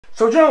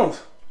So Jones,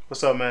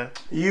 What's up, man?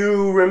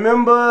 you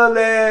remember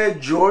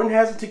that Jordan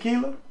has a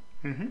tequila?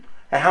 Mm-hmm.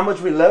 And how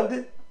much we loved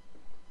it?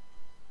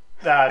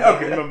 I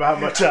don't remember how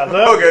much I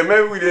love it. Okay,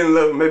 maybe we didn't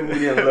love it. Maybe we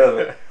didn't love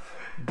it.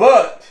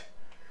 But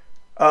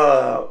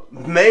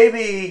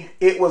maybe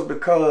it was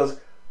because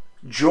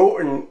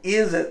Jordan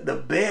isn't the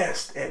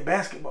best at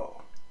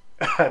basketball.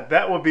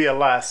 That would be a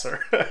lie,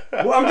 sir.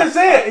 Well, I'm just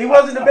saying, he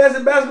wasn't the best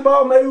at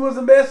basketball. Maybe he was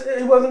the best.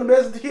 He wasn't the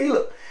best at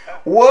tequila.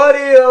 What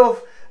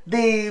if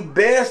the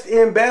best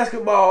in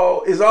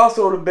basketball is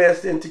also the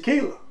best in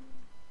tequila?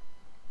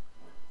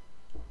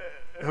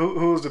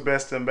 Who's the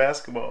best in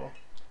basketball?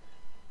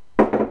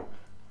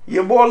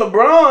 Your boy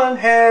LeBron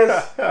has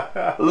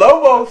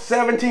Lobos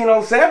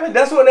 1707.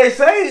 That's what they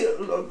say.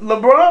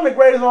 LeBron the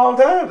greatest of all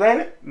time,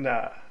 ain't it?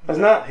 Nah. That's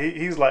not.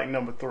 He's like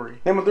number 3.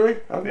 Number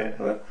 3? Okay.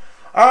 Yeah.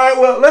 All right,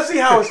 well, let's see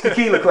how his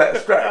tequila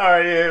class starts. All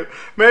right, yeah.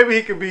 Maybe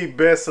he could be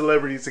best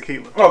celebrity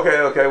tequila.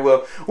 Okay,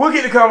 well, we'll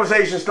get the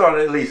conversation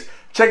started at least.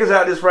 Check us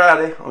out this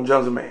Friday on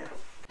Jones and Mann.